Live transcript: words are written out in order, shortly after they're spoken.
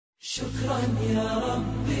شكرا يا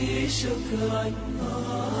ربي شكرا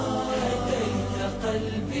هديت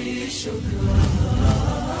قلبي شكرا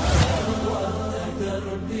نورت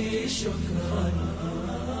دربي شكرا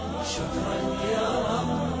شكرا يا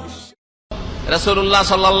رب। রাসূলুল্লাহ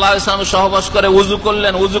সাল্লাল্লাহু আলাইহি ওয়াসাল্লাম সহবাস করে ওযু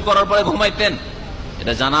করলেন, ওযু করার পরে ঘুমাইতেন।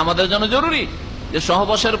 এটা জানা আমাদের জন্য জরুরি যে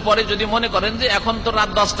সহবাসের পরে যদি মনে করেন যে এখন তো রাত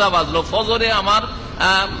 10টা বাজলো, ফজরে আমার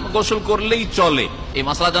গোসল করলেই চলে, এই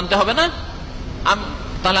মাসলা জানতে হবে না।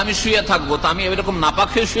 তাহলে আমি শুয়ে থাকবো, তো আমি এরকম নাপাক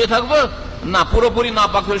হয়ে শুয়ে থাকবো না, পুরোপুরি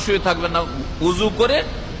নাপাক হয়ে শুয়ে থাকবেন না। উযু করে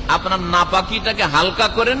আপনার নাপাকিটাকে হালকা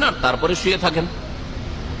করে না তারপরে শুয়ে থাকেন।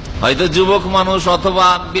 হয়তো যুবক মানুষ অথবা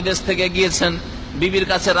বিদেশ থেকে গিয়েছেন, বিবির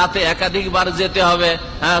কাছে রাতে একাধিকবার যেতে হবে,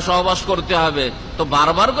 সহবাস করতে হবে, তো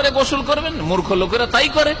বারবার করে গোসল করবেন? মূর্খ লোকেরা তাই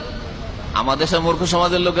করে। আমাদের দেশের মূর্খ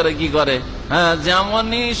সমাজের লোকেরা কি করে,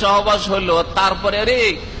 যেমনই সহবাস হলো তারপরে রে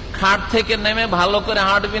খাট থেকে নেমে ভালো করে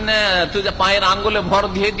হাঁটবি না, তুই যে পায়ের আঙ্গুলে ভর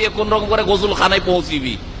দিয়ে দিয়ে কোন রকম করে গোসল খানায়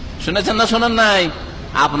পৌঁছিবি। শুনেছেন না শোনেন নাই?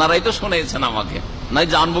 আপনারাই তো শুনেছেন, আমাকে নাই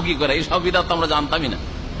জানবো কি করে? এই সব বিধাত আমরা জানতামই না।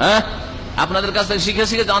 হ্যাঁ, আপনাদের কাছ থেকে শিখে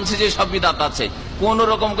শিখে জানছি যে সব বিধাত আছে। কোন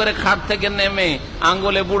রকম করে খাট থেকে নেমে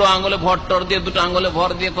আঙ্গুলে, বুড়ো আঙ্গুলে ভর টর দিয়ে, দুটো আঙ্গুলে ভর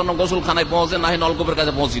দিয়ে কোন গোসল খানায় পৌঁছে না, নলকূপের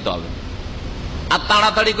কাছে পৌঁছিতে হবে। আর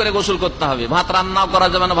তাড়াতাড়ি করে গোসল করতে হবে। ভাত রান্নাও করা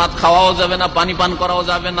যাবে না, ভাত খাওয়াও যাবে না, পানি পান করাও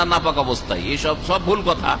যাবে না নাপাক অবস্থায়। এইসব সব ভুল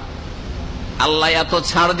কথা। আল্লাহ এত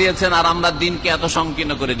ছাড় দিয়েছেন আর আমরা দিনকে এত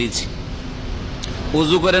সংকীর্ণ করে দিয়েছি।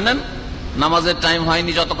 উযু করে নেন, নামাজের টাইম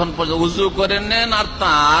হয়নি যতক্ষণ পর্যন্ত উযু করে নেন, আর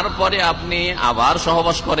তারপরে আপনি আবার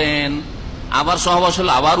সহবাস করেন। আবার সহবাস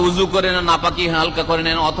হলে আবার উযু করে নেন, নাপাকি হালকা করে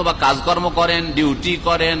নেন, অথবা কাজকর্ম করেন, ডিউটি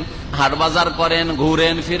করেন, হাট বাজার করেন,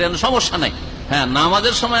 ঘুরেন ফিরেন, সমস্যা নাই। হ্যাঁ,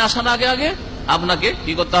 নামাজের সময় আসার আগে আগে আপনাকে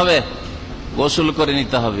কি করতে হবে? গোসল করে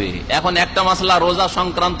নিতে হবে। এখন একটা মাসলা, রোজা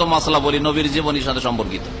সংক্রান্ত মাসলা বলি, নবীর জীবনীর সাথে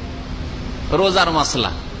সম্পর্কিত রোজার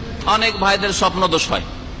মাসলা। অনেক ভাইদের স্বপ্ন দোষ হয়,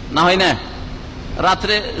 না হয় না?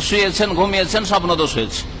 রাত্রে শুয়েছেন, ঘুমিয়েছেন, স্বপ্ন দোষ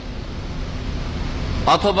হয়েছে,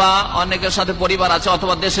 অথবা অনেকের সাথে পরিবার আছে,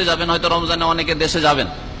 অথবা দেশে যাবেন, হয়তো রমজানে অনেকে দেশে যাবেন।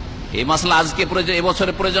 এই মাসলা আজকে প্রয়োজন,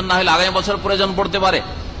 এবছরে প্রয়োজন না হলে আগামী বছর প্রয়োজন পড়তে পারে।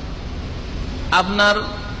 আপনার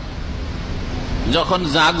যখন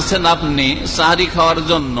জাগছেন আপনি সাহরি খাওয়ার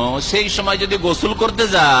জন্য, সেই সময় যদি গোসল করতে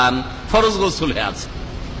যান, ফরজ গোসল হয়ে আছে,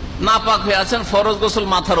 নাপাক হয়ে আছেন, ফরজ গোসল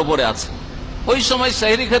মাথার উপরে আছে, ওই সময়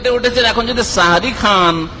সাহরি খেতে উঠেছেন, এখন যদি সাহরি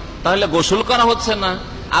খান তাহলে গোসল করা হচ্ছে না,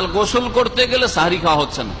 আর গোসল করতে গেলে সাহরি খাওয়া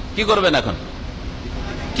হচ্ছে না। কি করবেন এখন?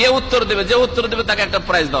 কে উত্তর দেবে? যে উত্তর দেবে তাকে একটা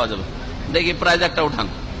প্রাইজ দেওয়া যাবে। দেখি প্রাইজ একটা উঠান।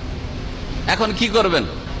 এখন কি করবেন?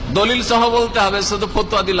 দলিল সহ বলতে হবে, শুধু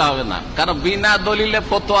ফতোয়া দিলে হবে না, কারণ বিনা দলিলে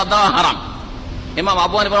ফতোয়া দেওয়া হারাম। ইমাম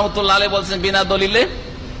আবু হানিফা রাহমাতুল্লাহ আলাইহি বলছেন বিনা দলিলে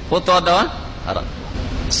ফতোয়া দেওয়া হারাম।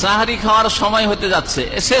 সাহরি খাওয়ার সময় হতে যাচ্ছে,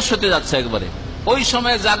 শেষ হতে যাচ্ছে একবারে, ওই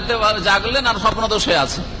সময় জাগলেন আর স্বপ্ন দোষ হয়ে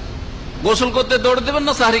আছে, গোসল করতে দৌড় দেবেন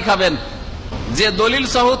না সাহরি খাবেন? যে দলিল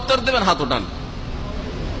সহ উত্তর দেবেন হাত উঠান।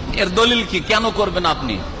 এর দলিল কি? কেন করবেন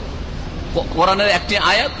আপনি? কোরআনের একটি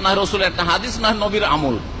আয়াত, না রসুলের একটা হাদিস, না নবীর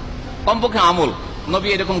আমল, কমপক্ষে আমল নবী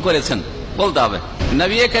এরকম করেছেন বলতে হবে।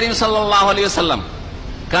 নবী করিম সাল্লাল্লাহু আলাইহি ওয়াসাল্লাম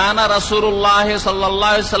কানা রাসূলুল্লাহ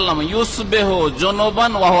সাল্লাল্লাহু আলাইহি ওয়াসাল্লাম ইউসবিহু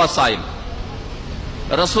জুনুবান ওয়া হুয়া সাইম।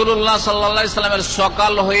 রাসূলুল্লাহ সাল্লাল্লাহু আলাইহি ওয়াসাল্লামের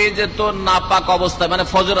সকাল হয়ে যেত নাপাক অবস্থায়, মানে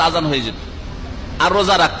ফজর আজান হয়ে যেত, আর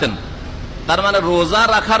রোজা রাখতেন। তার মানে রোজা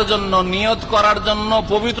রাখার জন্য, নিয়ত করার জন্য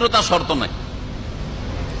পবিত্রতা শর্ত নাই।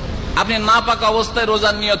 আপনি নাপাক অবস্থায়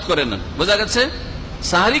রোজার নিয়ত করে নেন, বোঝা গেছে?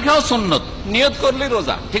 সাহরি খাওয়া সুন্নত, নিয়ত করলেই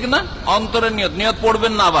রোজা, ঠিক না? অন্তরের নিয়ত, নিয়ত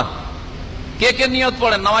পড়বেন না। আবার কে কে নিয়ত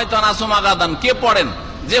পড়েন? নাওয়াইতু আন আസുমা গাদান কে পড়েন?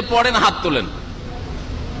 যে পড়েন হাত তোলেন।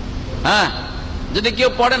 হ্যাঁ, যদি কেউ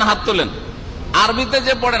পড়েন হাত তোলেন, আরবিতে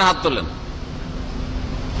যে পড়েন হাত তোলেন,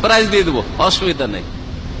 প্রাইজ দিয়ে দেবো, অসুবিধা নেই,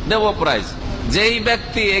 দেবো প্রাইজ। যেই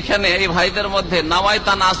ব্যক্তি এখানে এই ভাইদের মধ্যে নাওয়াইতু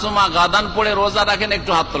আন আസുমা গাদান পড়ে রোজা রাখেন,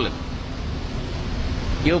 একটু হাত তোলেন।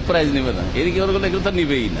 কেউ প্রাইজ নিবে না, এদিকে এগুলো তো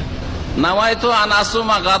নিবেই না। নাওয়াইতু আন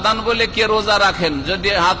আസുমা গাদান বলে কে রোজা রাখেন, যদি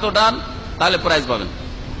হাত ওঠান তাহলে প্রাইজ পাবেন।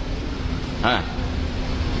 হ্যাঁ,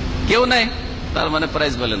 কেউ নাই, তার মানে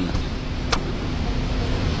প্রাইজ পেলেন না।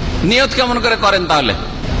 নিয়ত কেমন করে করেন তাহলে?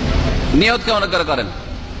 নিয়ত কেমন করে করেন?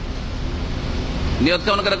 নিয়ত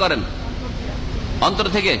কেমন করে করেন? অন্তর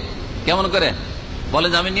থেকে। কেমন করে বলেন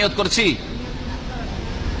যে আমি নিয়ত করছি,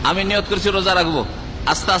 আমি নিয়ত করছি রোজা রাখবো?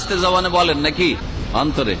 আস্তে আস্তে জবানে বলেন নাকি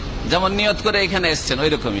অন্তরে? যেমন নিয়ত করে এখানে এসছেন ওই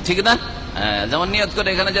রকমই, ঠিক না? যেমন নিয়ত করে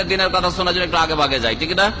এখানে যে দিনের কথা শোনার জন্য একটু আগে ভাগে যায়,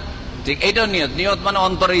 ঠিক না? ঠিক এইটাও নিয়ত। নিয়ত মানে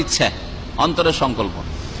অন্তরের ইচ্ছা, অন্তরের সংকল্প।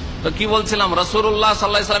 তো কি বলছিলাম, রাসূলুল্লাহ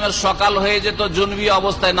সাল্লাল্লাহু আলাইহি ওয়াসাল্লামের সকাল হয়ে যেত জুনবি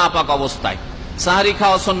অবস্থায়, নাপাক অবস্থায়। সাহরি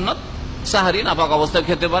খাওয়া সুন্নাত, সাহরি নাপাক অবস্থায়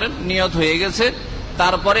খেতে পারেন, নিয়ত হয়ে গেছে।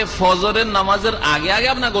 তারপরে ফজরের নামাজের আগে আগে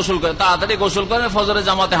আপনার গোসল করেন, তাড়াতাড়ি গোসল করেন, ফজরের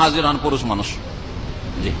জামাতে হাজির হন পুরুষ মানুষ।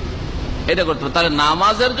 জি। এটা করতে হবে। তাহলে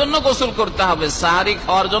নামাজের জন্য গোসল করতে হবে, সাহারি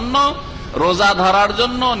খাওয়ার জন্য, রোজা ধরার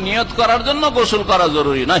জন্য, নিয়ত করার জন্য গোসল করা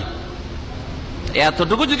জরুরি নয়।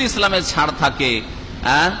 এতটুকু যদি ইসলামের ছাড় থাকে,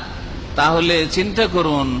 তাহলে চিন্তা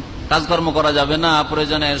করুন, কাজকর্ম করা যাবে না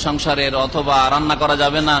প্রয়োজনে সংসারের, অথবা রান্না করা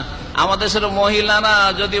যাবে না। আমাদের দেশের মহিলারা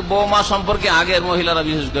যদি বৌমা সম্পর্কে, আগের মহিলারা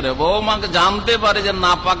বিশেষ করে বৌমাকে জানতে পারে যে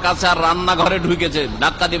নাপাক আছে আর রান্নাঘরে ঢুকেছে,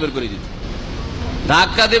 ধাক্কা দিয়ে বের করে দিত,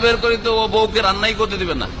 ধাক্কা দিয়ে বের করে তো ও বউকে রান্নাই করতে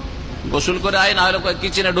দিবে না, গোসল করে আয়, না হলে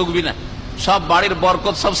কিচেনে ঢুকবি না, সব বাড়ির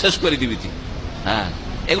বরকত সব শেষ করে দিবি। হ্যাঁ,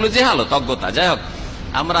 এগুলো যে হালত অজ্ঞতা। যাই হোক,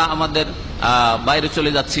 আমরা আমাদের বাইরে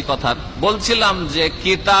চলে যাচ্ছি কথার। বলছিলাম যে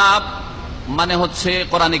কিতাব মানে হচ্ছে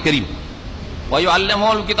কোরআনে কারীম,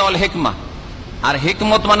 ওয়ায়ুআল্লিমুল কিতাব ওয়াল হিকমা, আর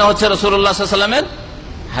হিকমত মানে হচ্ছে রাসূলুল্লাহ সাল্লাল্লাহু আলাইহি ওয়াসাল্লামের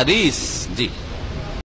হাদিস। জি।